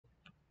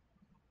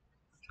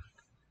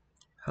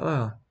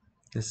Hello,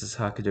 this is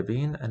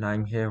Haku and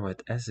I'm here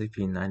with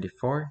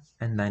SCP-94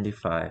 and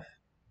 95.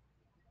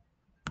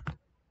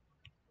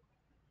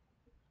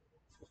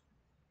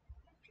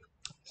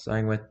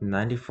 Starting with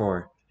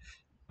 94,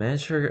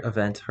 Miniature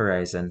Event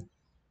Horizon.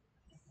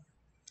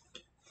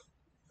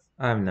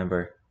 Item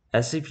number,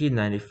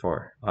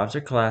 SCP-94,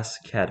 Object Class,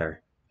 Catter.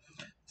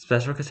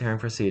 Special Containment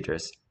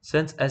Procedures.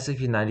 Since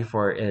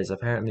SCP-94 is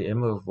apparently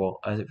immovable,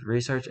 a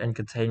research and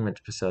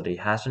containment facility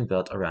has been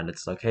built around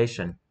its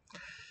location,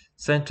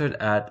 centered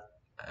at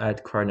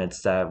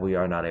coordinates that we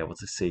are not able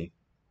to see.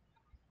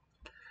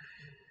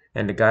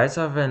 In the guise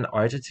of an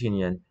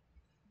Argentinian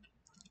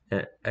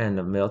and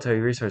a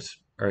military research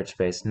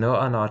base, no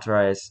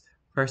unauthorized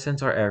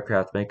persons or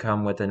aircraft may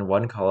come within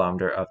 1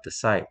 kilometer of the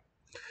site.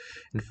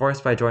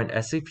 Enforced by joint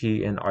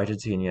SCP and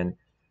Argentinian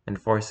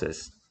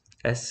forces.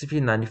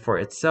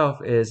 SCP-94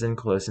 itself is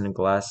enclosed in a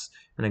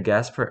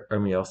gas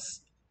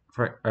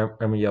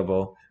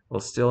permeable will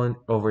still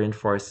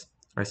over-enforced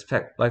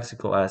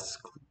plexiglass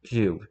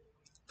cube,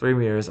 3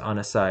 meters on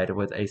a side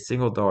with a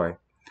single door,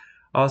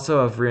 also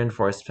of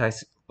reinforced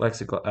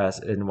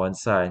plexiglass in one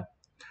side.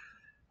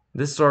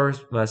 This door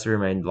must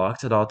remain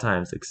locked at all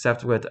times,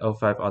 except with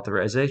O5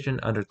 authorization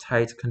under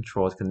tight,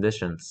 controlled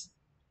conditions.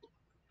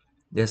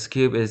 This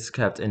cube is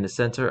kept in the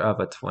center of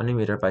a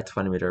 20-meter by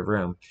 20-meter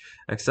room,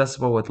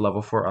 accessible with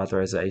Level 4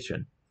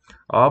 authorization.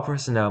 All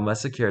personnel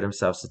must secure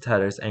themselves to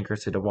tethers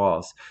anchored to the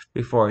walls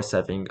before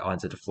stepping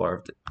onto the floor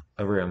of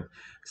the room.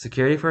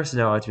 Security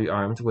personnel are to be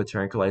armed with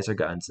tranquilizer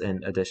guns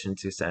in addition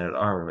to standard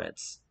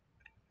armaments.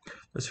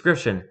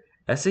 Description: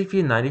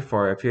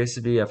 SCP-94 appears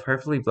to be a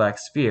purpley black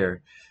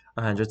sphere,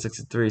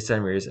 163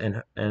 centimeters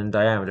in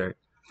diameter,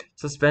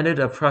 suspended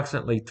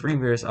approximately 3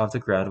 meters off the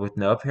ground with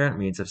no apparent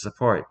means of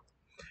support.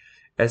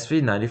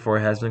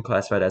 SCP-94 has been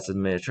classified as a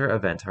miniature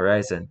event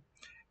horizon.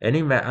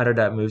 Any matter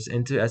that moves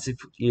into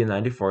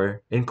SCP-94,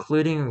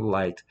 including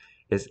light,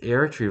 is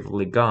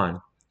irretrievably gone.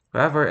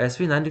 However,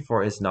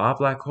 SCP-94 is not a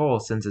black hole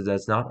since it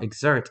does not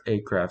exert a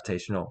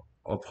gravitational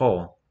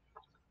pull.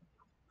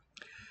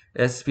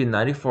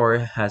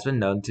 SCP-94 has been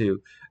known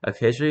to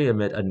occasionally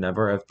emit a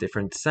number of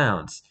different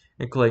sounds,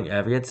 including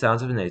ambient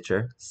sounds of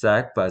nature,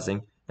 static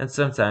buzzing, and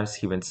sometimes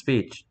human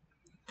speech.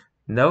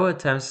 No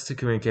attempts to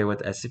communicate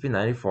with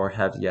SCP-94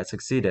 have yet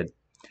succeeded.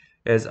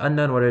 It is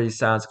unknown whether these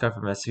sounds come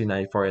from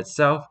SCP-94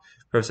 itself,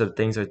 from some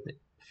things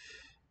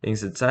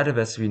inside of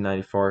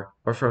SCP-94,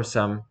 or from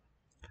some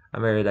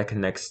area that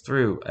connects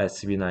through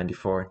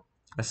SCP-94.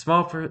 A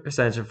small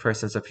percentage of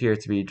persons appear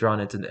to be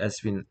drawn to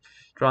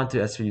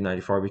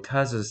SCP-94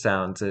 because of the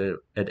sounds it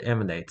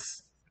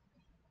emanates.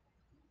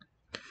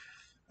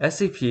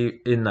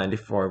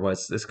 SCP-94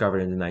 was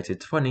discovered in the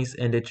 1920s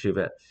in the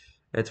Chubut,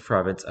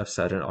 province of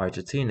southern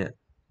Argentina,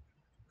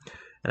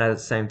 and at the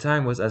same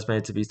time was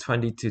estimated to be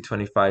 20 to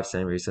 25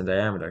 centimeters in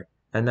diameter.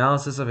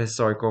 Analysis of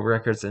historical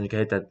records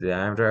indicate that the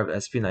diameter of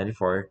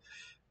SCP-94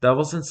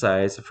 doubles in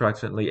size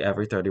approximately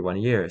every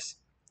 31 years.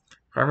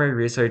 Primary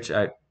research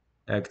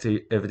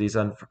activities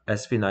on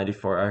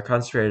SCP-94 are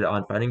concentrated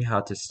on finding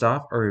how to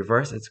stop or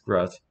reverse its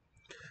growth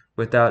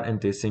without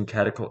inducing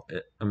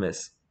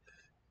cataclysmic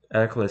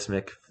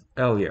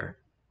failure.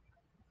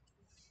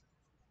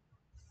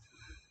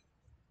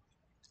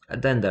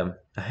 Addendum: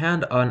 a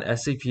hand on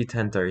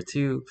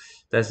SCP-1032,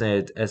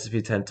 designated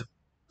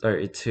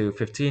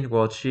SCP-1032-15,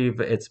 will achieve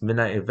its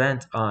midnight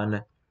event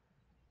on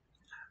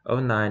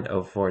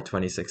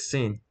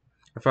 09/04/2016,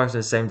 approximately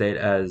the same date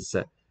as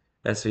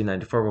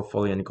SCP-94 will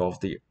fully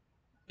engulf the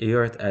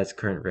Earth at its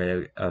current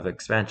rate of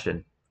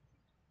expansion.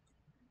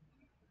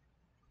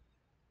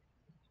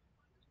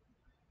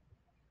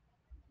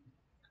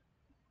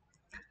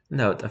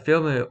 Note: a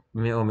few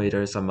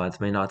millimeters a month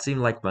may not seem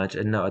like much,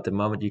 and note at the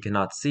moment you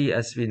cannot see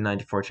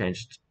SCP-94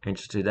 change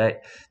day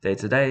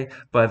to day,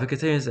 but if it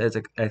continues its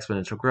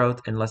exponential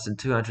growth, in less than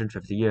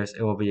 250 years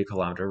it will be a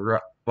kilometer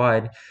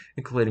wide,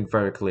 including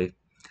vertically.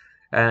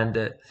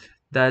 And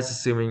that is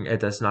assuming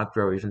it does not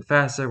grow even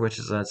faster, which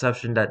is an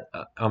assumption that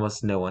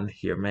almost no one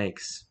here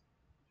makes.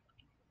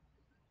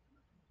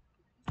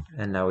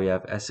 And now we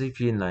have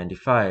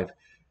SCP-95,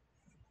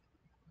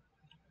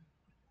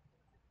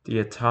 The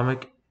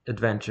Atomic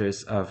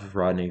Adventures of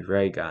Rodney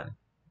Reagan.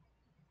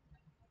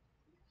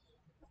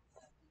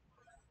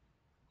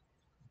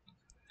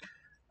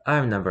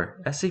 Item number: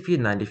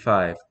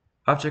 SCP-95,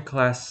 Object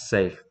Class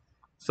Safe.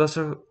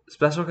 Special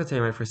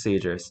Containment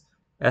Procedures.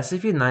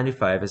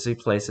 SCP-95 is to be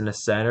placed in a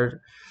standard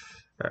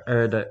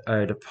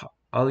the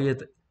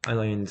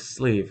polyethylene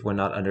sleeve when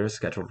not under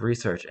scheduled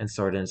research and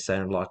stored in a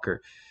standard locked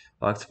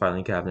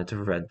filing cabinet to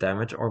prevent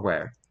damage or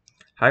wear.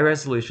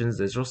 High-resolution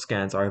digital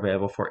scans are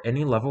available for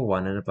any Level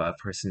 1 and above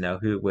personnel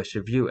who wish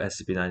to view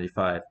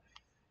SCP-95.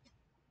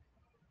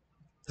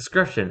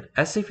 Description: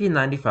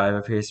 SCP-95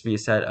 appears to be a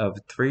set of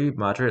 3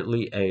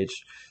 moderately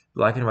aged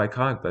black and white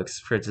comic books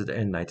printed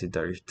in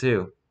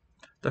 1932.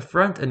 The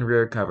front and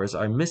rear covers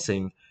are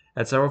missing,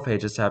 and several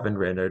pages have been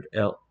rendered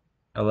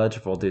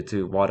illegible due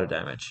to water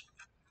damage.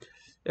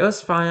 It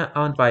was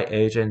found by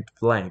Agent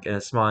Blank in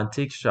a small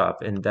antique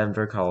shop in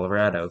Denver,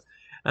 Colorado,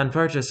 and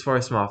purchased for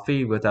a small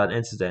fee without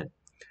incident.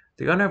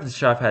 The owner of the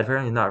shop had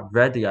apparently not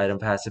read the item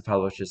past the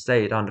publisher's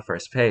date on the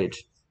first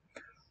page.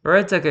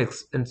 Forensic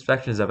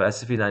inspections of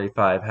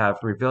SCP-95 have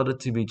revealed it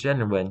to be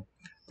genuine,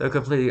 though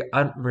completely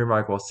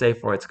unremarkable save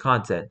for its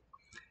content.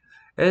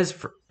 It is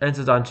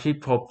printed on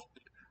cheap pulp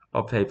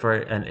paper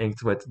and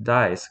inked with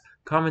dyes,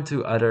 common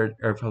to other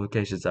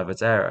publications of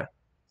its era.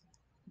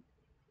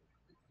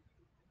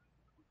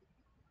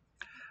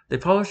 The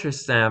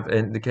publisher's stamp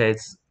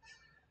indicates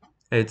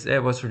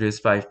it was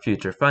produced by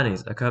Future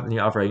Fundings, a company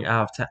operating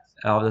out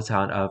of the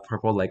town of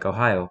Purple Lake,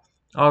 Ohio.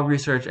 All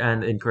research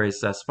and inquiries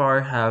thus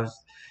far have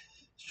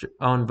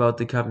shown both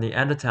the company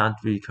and the town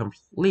to be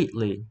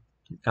completely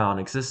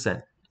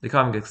non-existent. The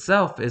comic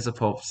itself is a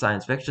pulp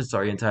science fiction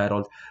story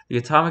entitled The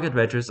Atomic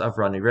Adventures of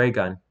Ronnie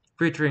Reagan,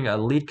 featuring a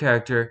lead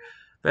character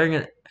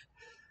bearing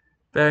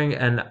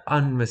an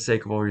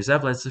unmistakable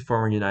resemblance to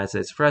former United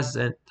States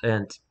President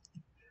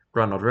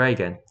Ronald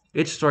Reagan.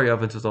 Each story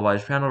opens with a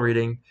large panel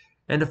reading,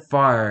 "In the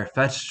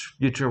far-fetched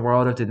future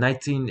world of the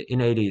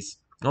 1980s,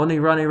 only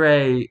Ronnie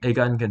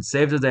Reagan can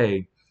save the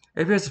day."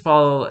 It appears to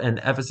follow an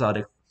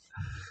episodic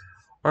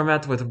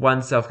format with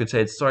one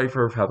self-contained story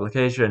per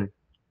publication.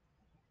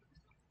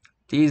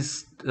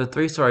 The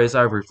three stories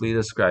are briefly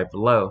described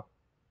below.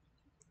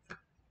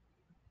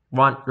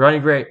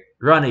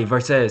 Ronnie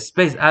versus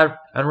Space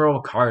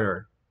Admiral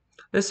Carter.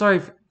 This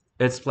story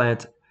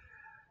explains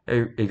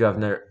a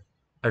governor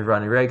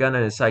Ronnie Reagan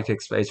and his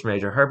sidekick Space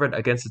Major Herbert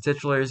against the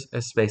titulars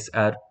of Space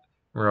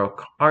Admiral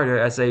Carter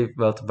as they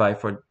will vie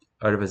for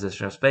the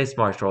position of Space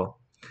Marshal.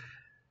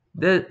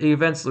 The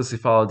events loosely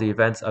follow the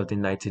events of the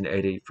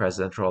 1980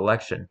 presidential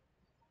election.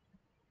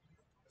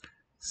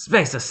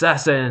 Space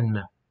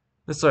Assassin!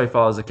 The story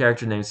follows a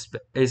character named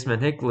Spaceman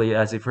Hinckley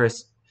as he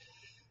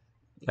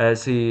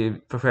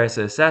prepares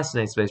to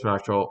assassinate Space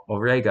Marshal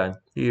Reagan.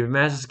 He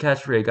manages to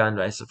catch Reagan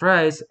by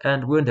surprise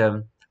and wound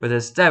him with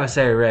his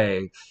devastating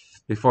ray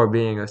before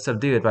being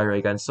subdued by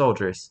Reagan's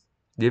soldiers.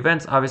 The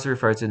events obviously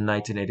refer to the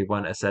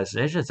 1981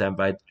 assassination attempt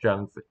by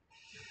John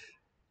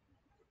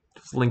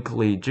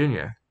Hinckley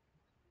Jr.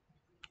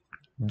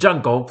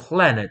 Jungle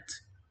Planet.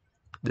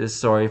 This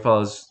story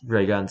follows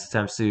Reagan's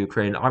attempts to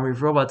create an army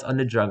of robots on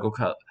the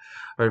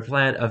jungle-covered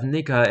planet of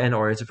Nika in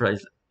order to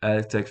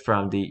protect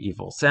from the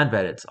evil Sand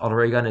Bandits. Although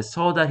Reagan is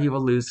told that he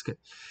will lose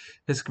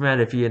his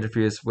command if he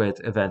interferes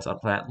with events on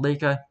planet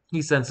Nika,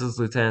 he sends his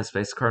Lieutenant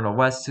Space Colonel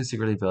West to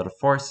secretly build a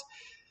force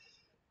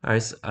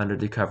under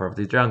the cover of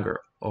the jungle.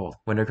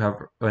 When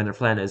the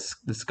plan is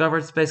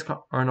discovered, Space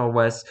Colonel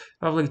West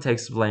probably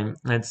takes blame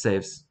and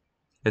saves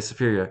his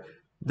superior.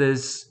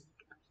 This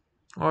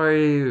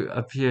story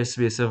appears to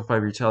be a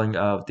simplified retelling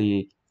of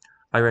the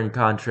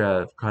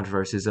Iran-Contra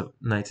controversies of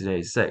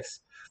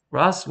 1986.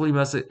 Possibly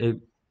most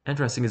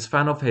interesting is the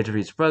final page of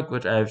each book,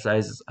 which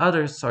emphasizes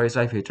other stories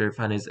by Future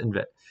Funding's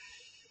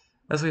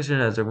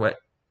investigation as a way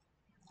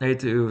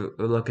to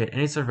locate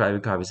any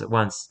surviving copies at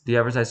once. The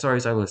advertised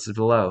stories are listed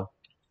below.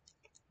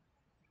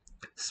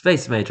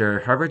 Space Major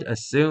Herbert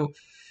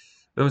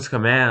assumes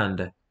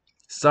command.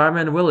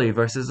 Starman Willie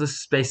versus the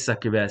Space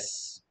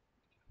Succubus.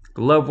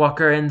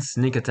 Globewalker and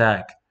Sneak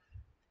Attack.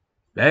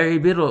 Barry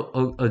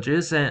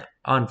Beetlejuice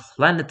on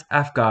Planet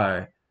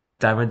Afgar.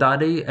 Diamond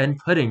Dottie and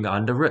Pudding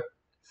on the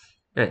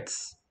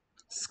Ritz.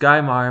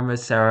 Skymar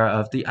Sarah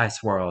of the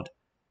Ice World.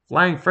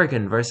 Flying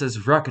Frickin'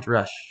 versus Rocket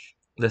Rush.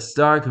 The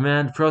Star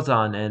Command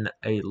Proton in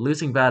a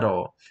losing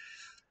battle.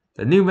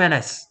 The New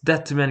Menace,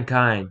 Death to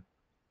Mankind.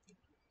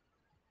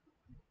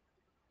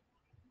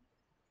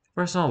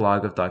 Personal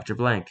log of Dr.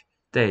 Blank.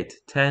 Date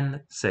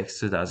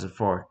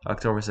 10/6/2004.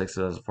 October 6,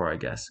 2004, I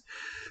guess.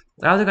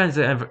 I also going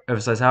to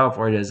emphasize how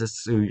important it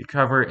is to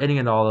cover any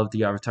and all of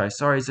the advertised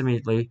stories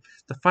immediately,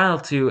 the final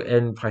two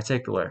in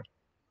particular.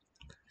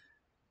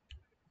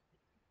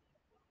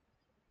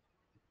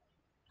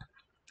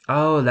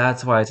 Oh,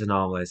 that's why it's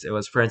anomalous. It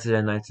was printed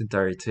in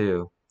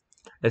 1932.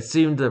 It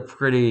seemed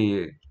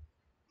pretty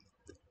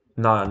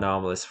not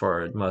anomalous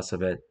for most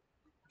of it.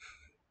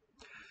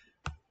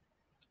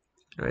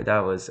 Anyway, that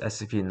was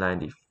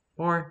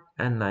SCP-94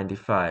 and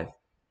 95.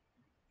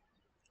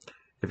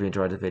 If you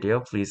enjoyed the video,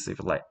 please leave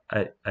a like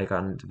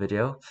icon on the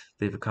video,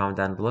 leave a comment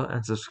down below,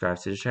 and subscribe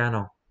to the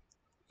channel.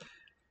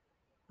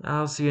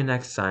 I'll see you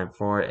next time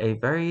for a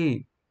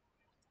very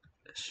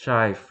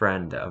shy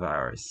friend of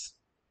ours.